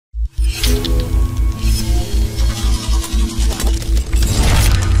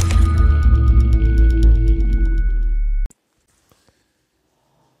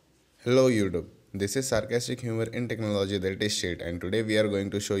Hello YouTube, this is sarcastic humor in technology that is shit, and today we are going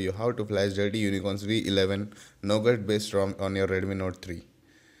to show you how to flash dirty unicorns V11 Nougat based ROM on your Redmi Note 3.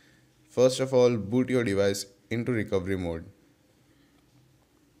 First of all, boot your device into recovery mode.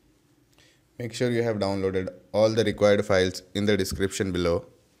 Make sure you have downloaded all the required files in the description below.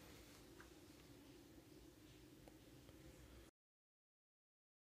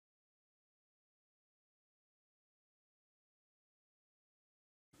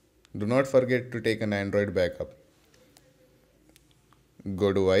 Do not forget to take an Android backup.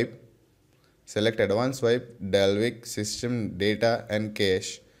 Go to wipe. Select advanced wipe, Dalvik, system data and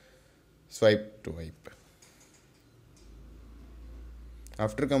cache. Swipe to wipe.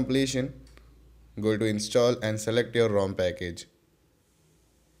 After completion, go to install and select your ROM package.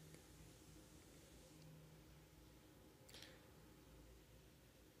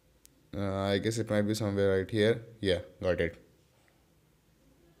 I guess it might be somewhere right here. Yeah, got it.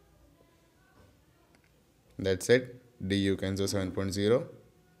 That's it. DU Kenzo 7.0.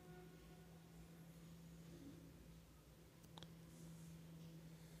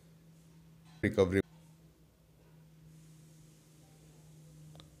 Recovery.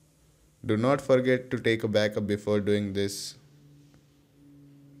 Do not forget to take a backup before doing this.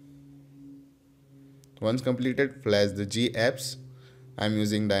 Once completed, flash the G apps. I'm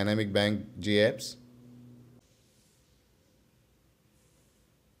using Dynamic Bank G apps.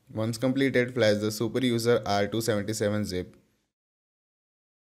 Once completed, flash the superuser R277 zip.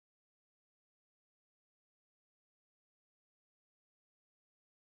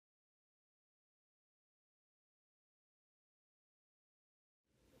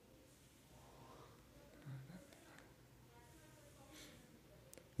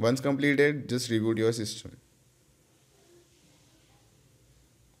 Once completed, just reboot your system.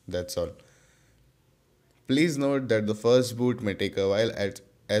 That's all. Please note that the first boot may take a while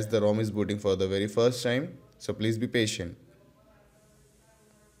as the ROM is booting for the very first time, so please be patient.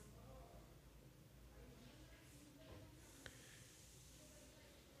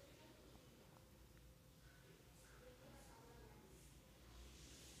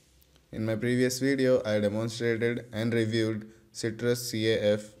 In my previous video, I demonstrated and reviewed Citrus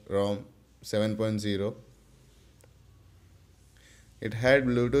CAF ROM 7.0. It had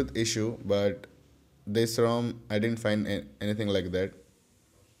Bluetooth issue, but this ROM I didn't find anything like that.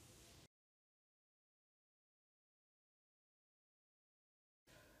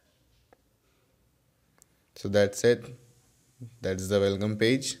 So that's it. That's the welcome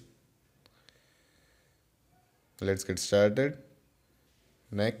page. Let's get started.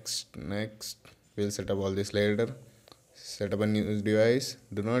 Next, we'll set up all this later. Set up a new device.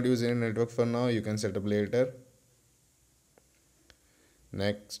 Do not use any network for now, you can set up later.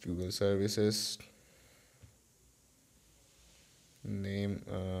 Next, Google services. Name,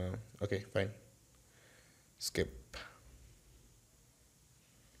 okay, fine. Skip.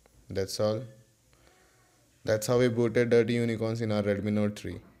 That's all. That's how we booted dirty unicorns in our Redmi Note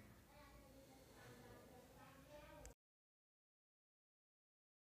 3.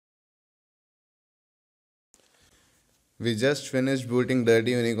 We just finished booting dirty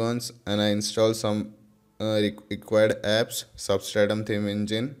unicorns and I installed some required apps, SnapDragon theme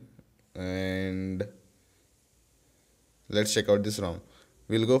engine, and let's check out this ROM.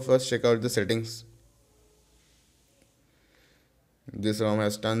 We'll go first check out the settings. This ROM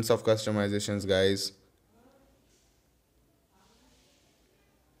has tons of customizations, guys.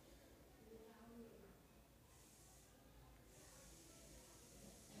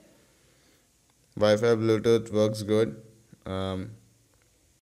 Wi-Fi, Bluetooth works good.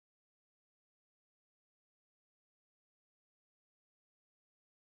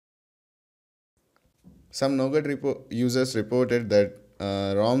 Some Nougat users reported that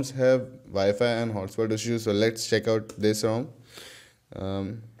ROMs have Wi-Fi and hotspot issues, so let's check out this ROM.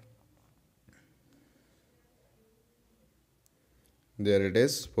 There it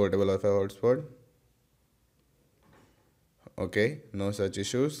is, portable Wi-Fi hotspot. Okay, no such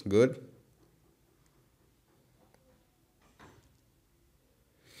issues, good.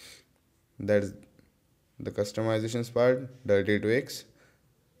 That's the customizations part. Dirty tweaks,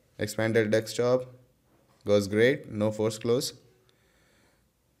 expanded desktop, goes great, no force close.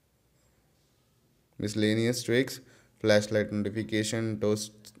 Miscellaneous tweaks, flashlight notification,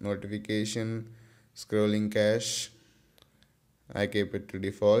 toast notification, scrolling cache. I keep it to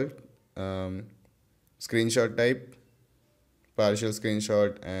default. Screenshot type, partial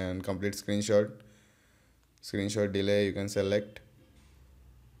screenshot and complete screenshot. Screenshot delay you can select.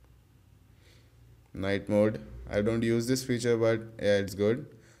 Night mode, I don't use this feature, but yeah, it's good.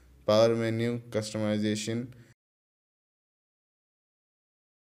 Power menu customization,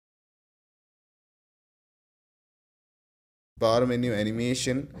 power menu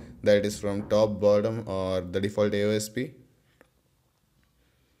animation, that is from top, bottom, or the default AOSP.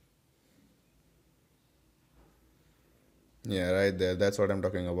 Yeah, right there, that's what I'm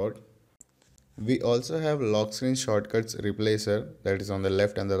talking about. We also have lock screen shortcuts replacer, that is on the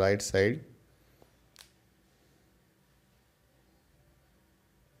left and the right side.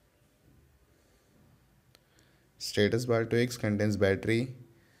 Status bar tweaks contains battery.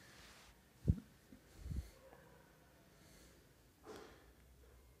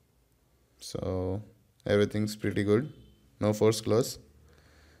 So everything's pretty good. No force close.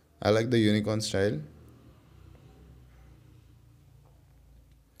 I like the unicorn style.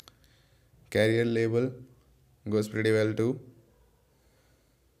 Carrier label goes pretty well too.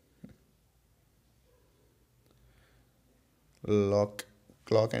 Lock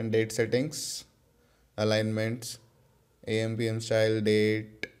clock and date settings, alignments, AM PM style,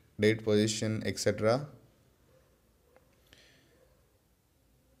 date position, etc.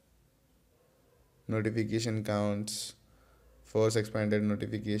 Notification counts, force expanded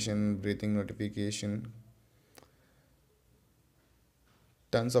notification, breathing notification.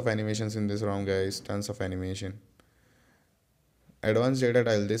 Tons of animations in this ROM, guys. Tons of animation. Advanced data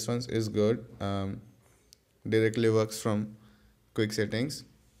tile. This one is good. Directly works from quick settings.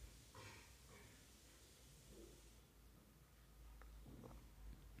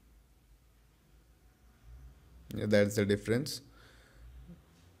 Yeah, that's the difference.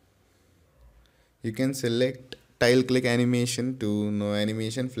 You can select tile click animation to no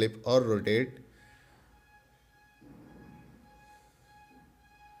animation, flip or rotate.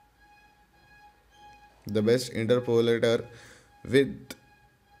 The best interpolator with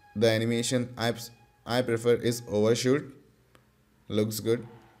the animation I prefer is overshoot. Looks good.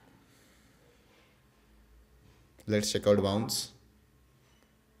 Let's check out bounce.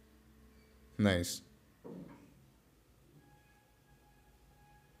 Nice.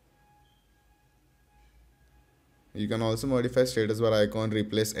 You can also modify status bar icon,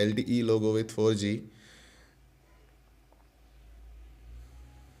 replace LTE logo with 4G.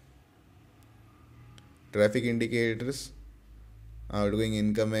 Traffic indicators, outgoing,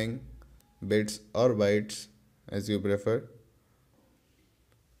 incoming, bits or bytes as you prefer.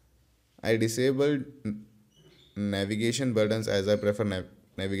 I disabled navigation buttons as I prefer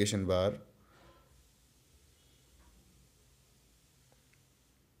navigation bar.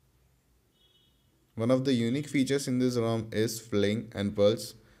 One of the unique features in this ROM is fling and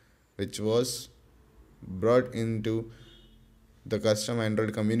pulse, which was brought into the custom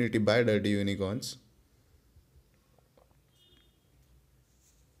Android community by Dirty Unicorns.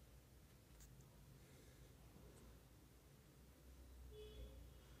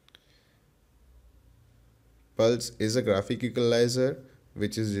 Pulse is a graphic equalizer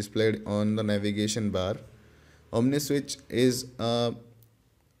which is displayed on the navigation bar. OmniSwitch is a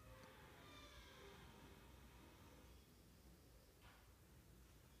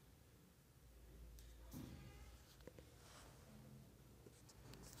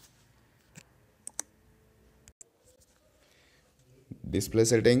display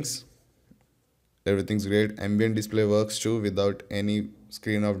settings. Everything's great. Ambient display works too without any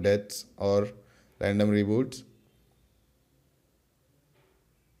screen of deaths or random reboots.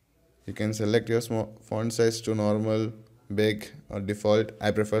 You can select your font size to normal, big or default.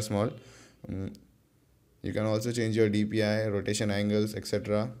 I prefer small. You can also change your DPI, rotation angles,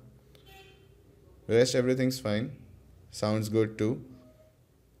 etc. Rest everything's fine. Sounds good too.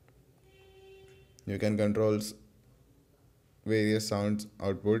 You can control various sounds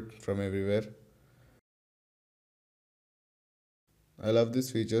output from everywhere. I love this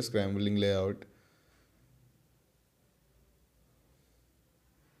feature, scrambling layout.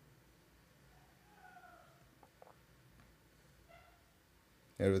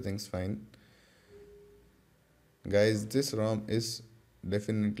 Everything's fine. Guys, this ROM is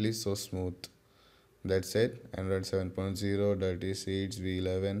definitely so smooth. That's it. Android 7.0, Dirty Seeds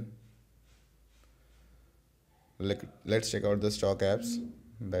V11. Let's check out the stock apps.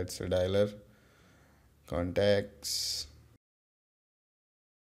 That's a dialer, contacts,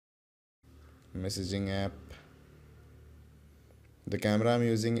 messaging app. The camera I'm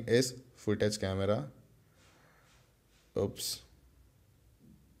using is footage camera. Oops.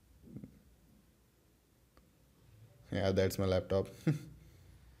 Yeah, that's my laptop.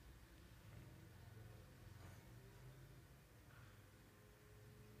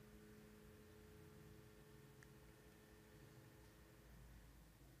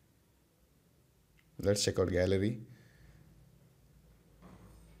 Let's check out gallery.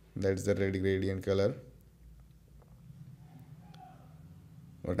 That's the red gradient color.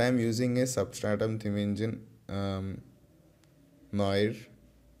 What I'm using is Substratum theme engine. Noir.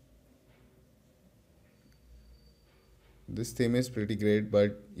 This theme is pretty great,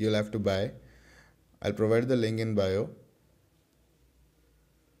 but you'll have to buy. I'll provide the link in bio.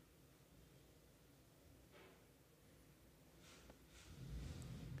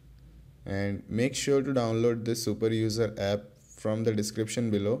 And make sure to download this superuser app from the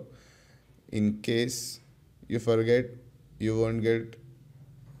description below. In case you forget, you won't get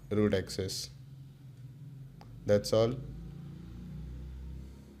root access. That's all.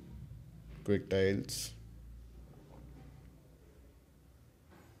 Quick tiles.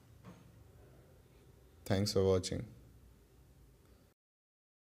 Thanks for watching.